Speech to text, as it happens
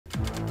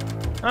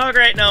Oh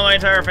great, no, my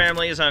entire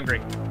family is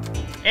hungry.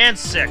 And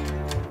sick.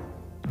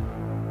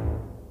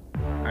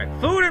 Alright,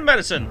 food and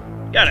medicine.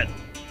 Got it.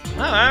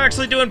 Oh, I'm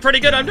actually doing pretty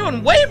good. I'm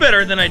doing way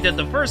better than I did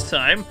the first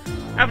time.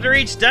 After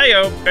each day,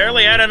 I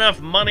barely had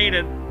enough money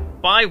to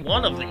buy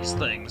one of these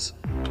things.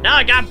 Now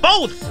I got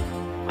both!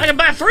 I can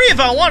buy 3 if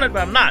I wanted,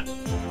 but I'm not.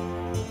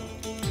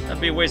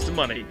 That'd be a waste of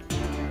money.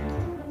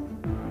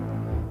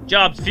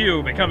 Jobs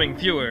few, becoming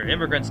fewer.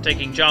 Immigrants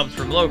taking jobs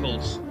from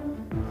locals.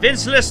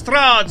 Vince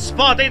Lestrade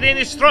spotted in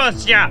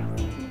Estrostia.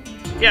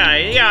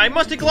 Yeah, I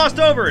must have glossed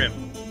over him.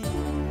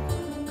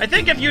 I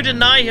think if you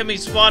deny him,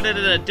 he's spotted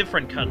in a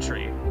different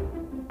country.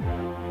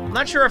 I'm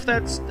not sure if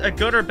that's a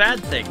good or bad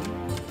thing.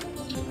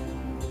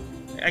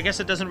 I guess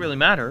it doesn't really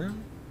matter.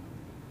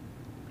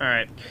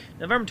 Alright,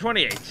 November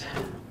 28th.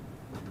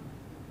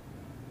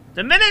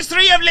 The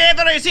Ministry of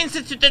Labor has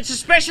instituted a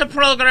special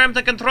program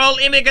to control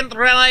immigrant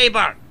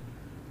labor.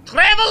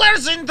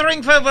 Travelers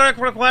entering for work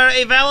require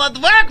a valid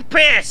work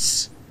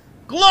pass.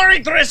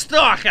 Glory to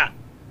Estonia!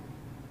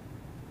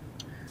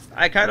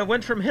 I kind of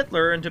went from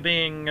Hitler into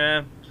being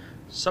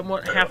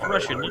somewhat half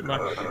Russian, didn't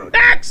I?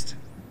 Next!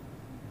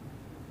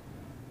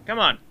 Come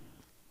on.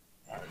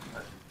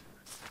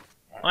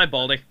 Hi,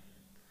 Baldy.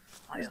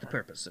 What's the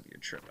purpose of your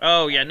trip?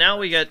 Oh, yeah, now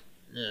we get...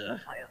 This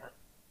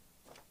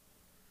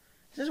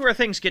is where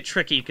things get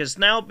tricky, because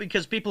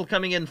people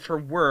coming in for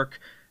work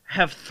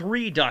have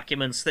 3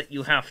 documents that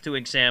you have to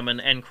examine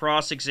and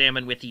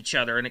cross-examine with each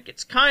other, and it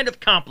gets kind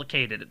of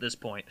complicated at this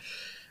point.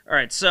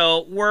 Alright,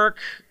 so, work...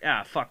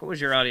 Ah, fuck, what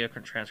was your audio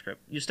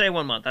transcript? You stay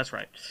 1 month, that's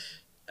right.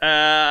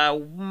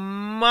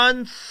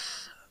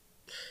 Month...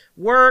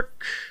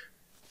 Work...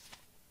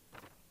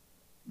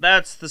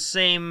 That's the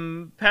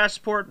same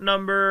passport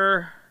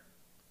number...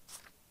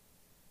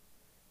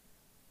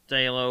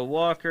 Dalo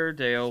Walker,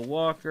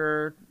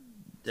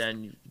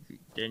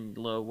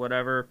 Danilo,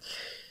 whatever.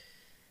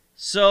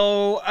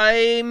 So,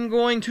 I'm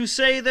going to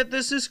say that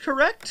this is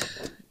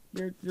correct.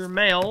 You're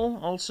male,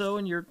 also,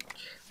 and you're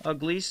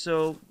ugly,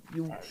 so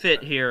you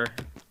fit here.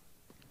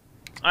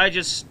 I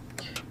just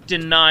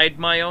denied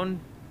my own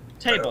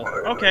table.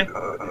 Okay.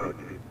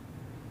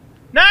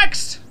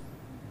 Next!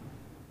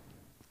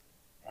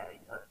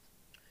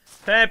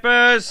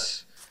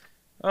 Papers!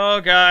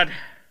 Oh, God.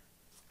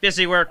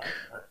 Busy work.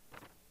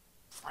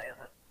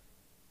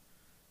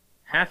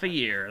 Half a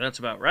year, that's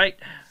about right.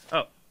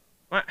 Oh,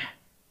 what?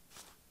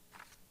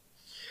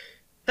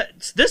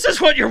 This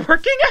is what you're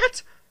working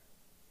at?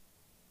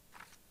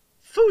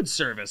 Food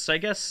service, I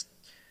guess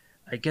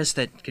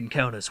that can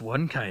count as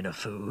one kind of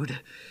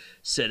food.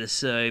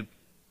 Satisfy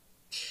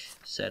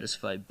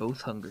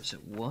both hungers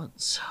at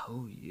once.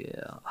 Oh,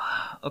 yeah.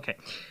 Okay.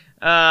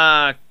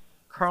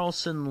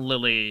 Carlson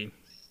Lily.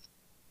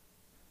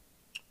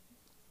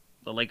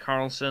 Lily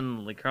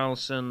Carlson,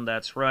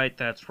 that's right.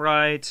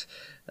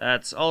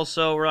 That's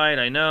also right,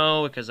 I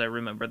know, because I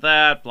remember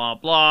that, blah,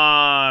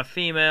 blah.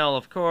 Female,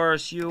 of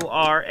course, you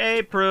are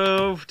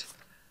approved.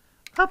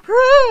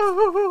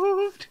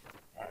 Approved!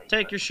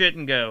 Take your shit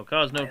and go,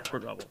 cause no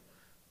trouble.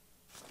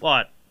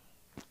 What?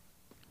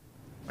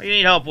 What do you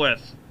need help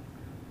with?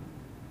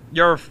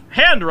 Your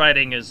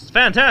handwriting is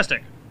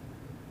fantastic.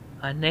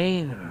 A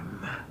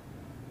name.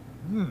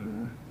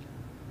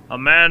 A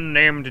man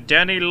named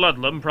Danny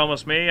Ludlam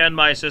promised me and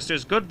my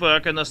sisters good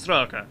work in the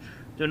Straka.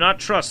 Do not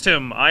trust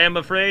him. I am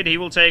afraid he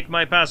will take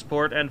my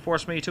passport and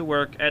force me to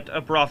work at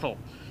a brothel.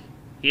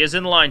 He is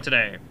in line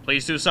today.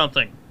 Please do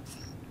something.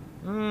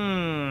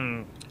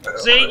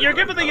 See, you're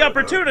given the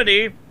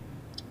opportunity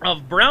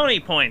of brownie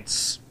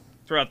points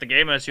throughout the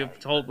game, as you've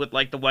told with,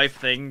 like, the wife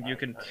thing. You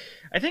can...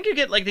 I think you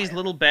get, like, these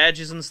little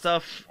badges and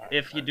stuff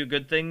if you do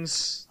good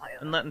things.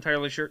 I'm not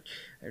entirely sure.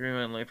 I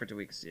remember only for 2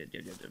 weeks. Yeah,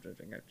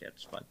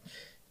 it's fun.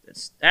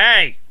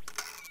 Hey!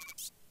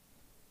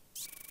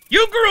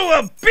 You grew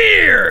a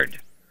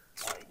beard!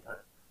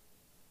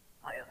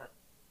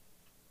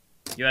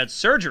 You had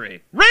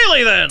surgery.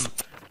 Really, then?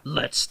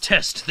 Let's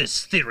test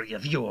this theory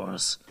of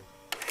yours.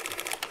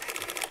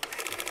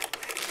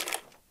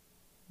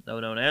 No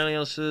known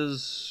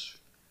aliases.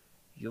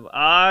 You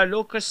are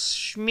Lucas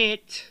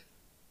Schmidt.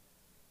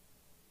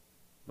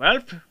 Well,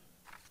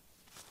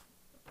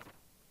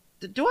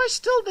 do I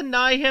still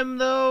deny him,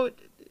 though?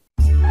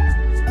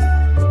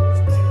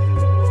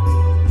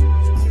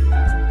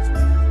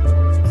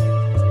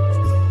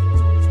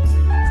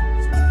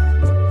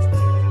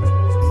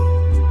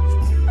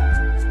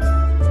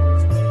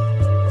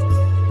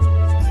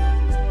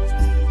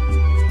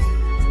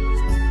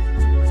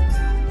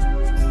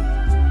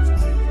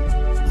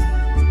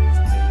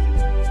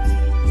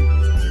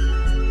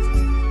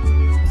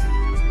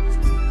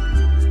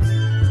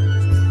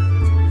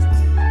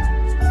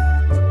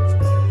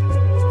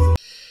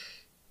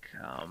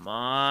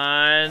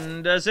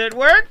 Does it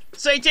work?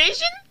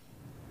 Citation?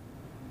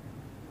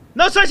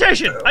 No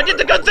citation! I did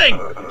the good thing!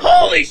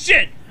 Holy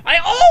shit! I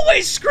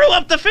always screw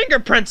up the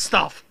fingerprint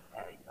stuff!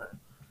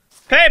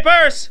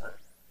 Papers!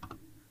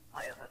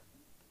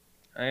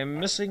 I am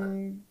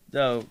missing...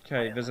 Oh,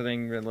 okay,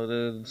 visiting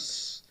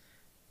relatives.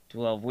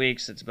 12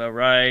 weeks, that's about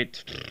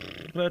right.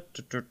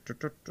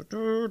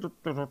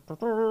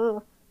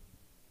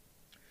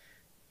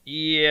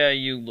 Yeah,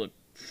 you look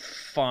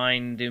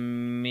fine to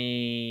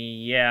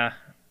me. Yeah.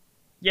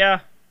 Yeah.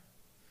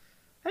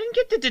 I didn't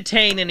get to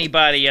detain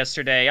anybody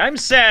yesterday. I'm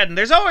sad, and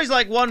there's always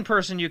like one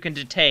person you can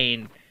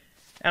detain.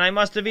 And I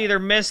must have either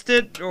missed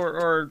it,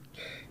 or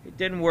it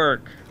didn't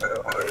work.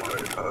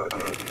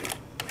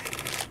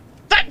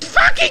 That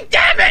fucking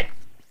damn it!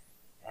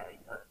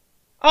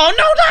 Oh,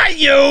 no, not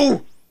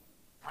you!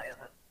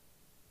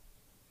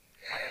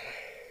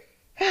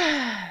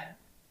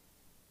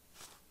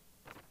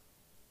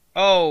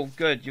 Oh,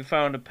 good. You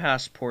found a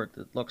passport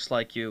that looks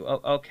like you.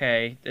 Oh,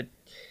 okay.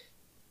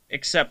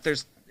 Except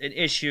there's an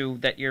issue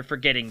that you're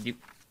forgetting.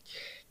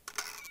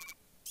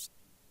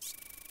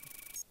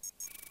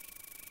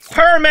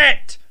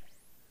 Permit!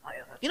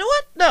 You know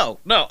what? No.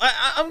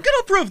 I'm gonna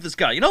approve this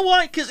guy. You know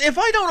why? Because if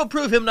I don't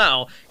approve him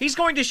now, he's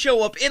going to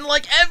show up in,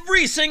 like,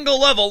 every single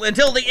level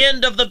until the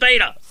end of the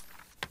beta.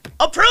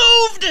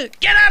 Approved!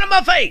 Get out of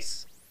my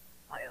face!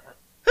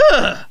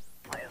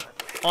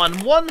 On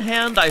one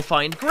hand, I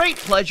find great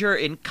pleasure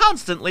in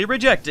constantly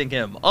rejecting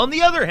him. On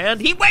the other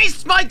hand, he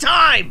wastes my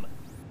time!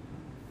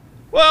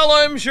 Well,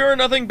 I'm sure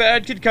nothing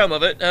bad could come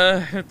of it.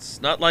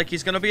 It's not like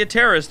he's gonna be a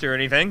terrorist or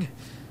anything.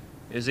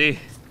 Is he?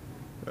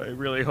 I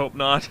really hope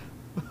not.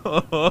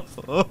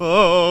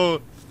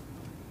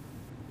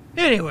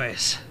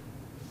 Anyways.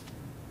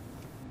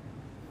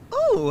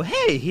 Oh,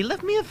 hey, he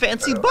left me a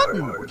fancy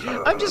button.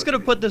 I'm just gonna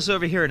put this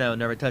over here now and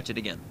never touch it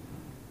again.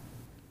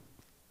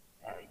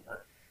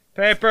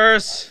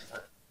 Papers.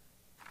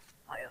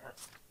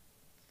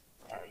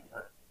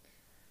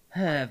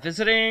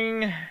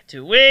 Visiting.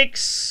 2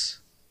 weeks.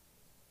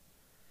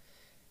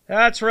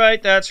 That's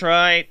right, that's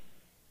right.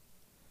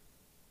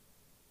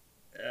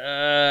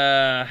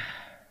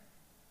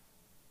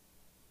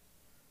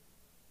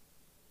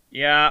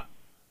 Yeah.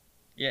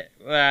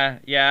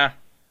 Yeah.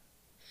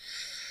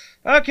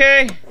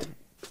 Okay.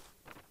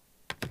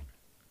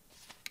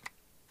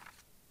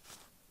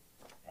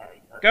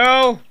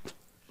 Go.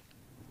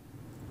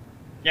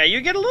 Yeah,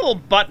 you get a little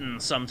button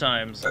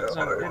sometimes. So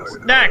it's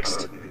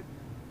next.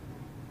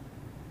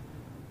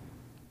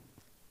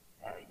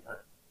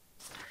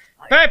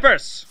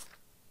 Papers.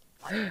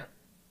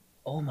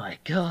 Oh my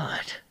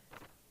god.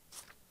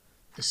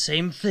 The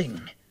same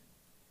thing.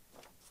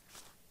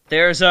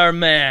 There's our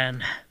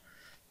man,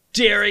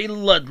 Derry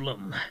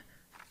Ludlum.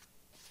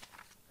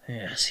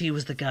 Yes, he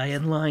was the guy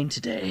in line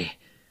today.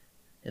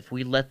 If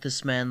we let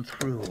this man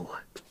through,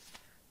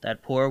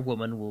 that poor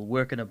woman will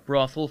work in a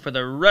brothel for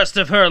the rest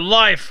of her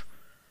life.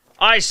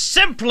 I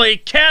simply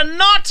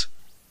cannot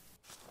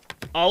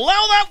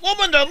allow that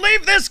woman to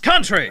leave this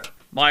country.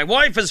 My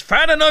wife is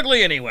fat and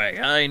ugly anyway.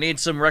 I need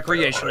some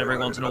recreation every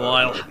once in a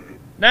while.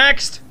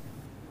 Next.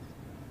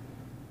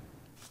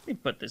 Let me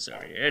put this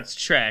over here. It's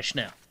trash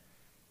now.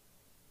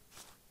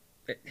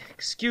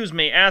 Excuse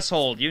me,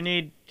 asshole. You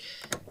need...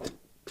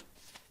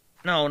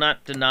 No,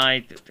 not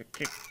denied.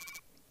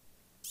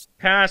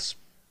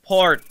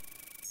 Passport.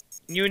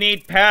 You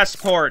need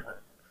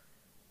passport.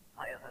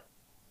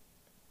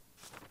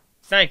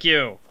 Thank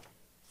you.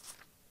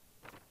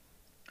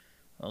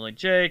 Only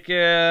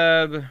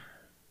Jacob.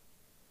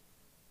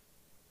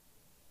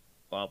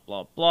 Blah,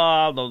 blah,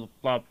 blah, blah,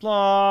 blah,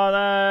 blah.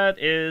 That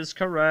is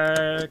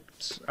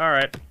correct.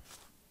 Alright.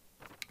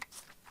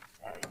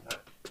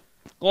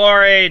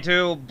 Glory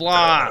to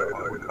blah.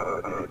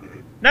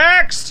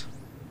 Next!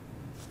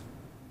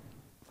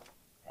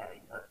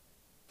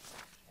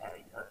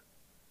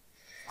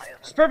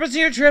 What's the purpose of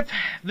your trip?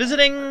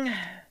 Visiting.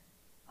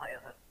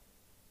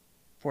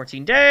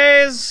 14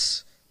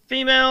 days.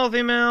 Female.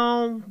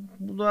 Blah,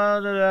 blah,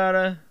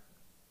 blah.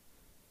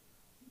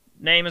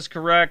 Name is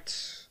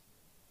correct.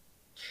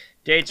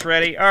 Date's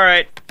ready.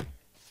 Alright.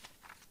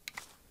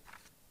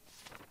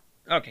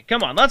 Okay,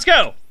 come on, let's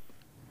go!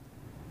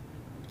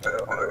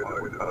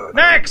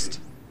 Next!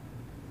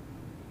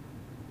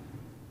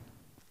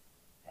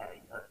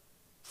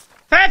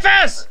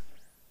 Fanfest!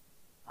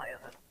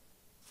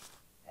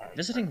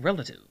 Visiting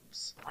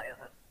relatives.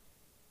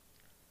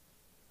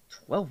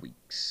 12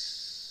 weeks.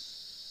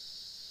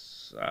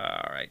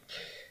 Alright.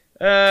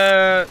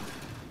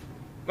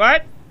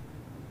 What?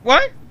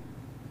 What?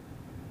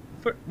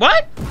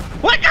 What?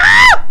 What? Ah!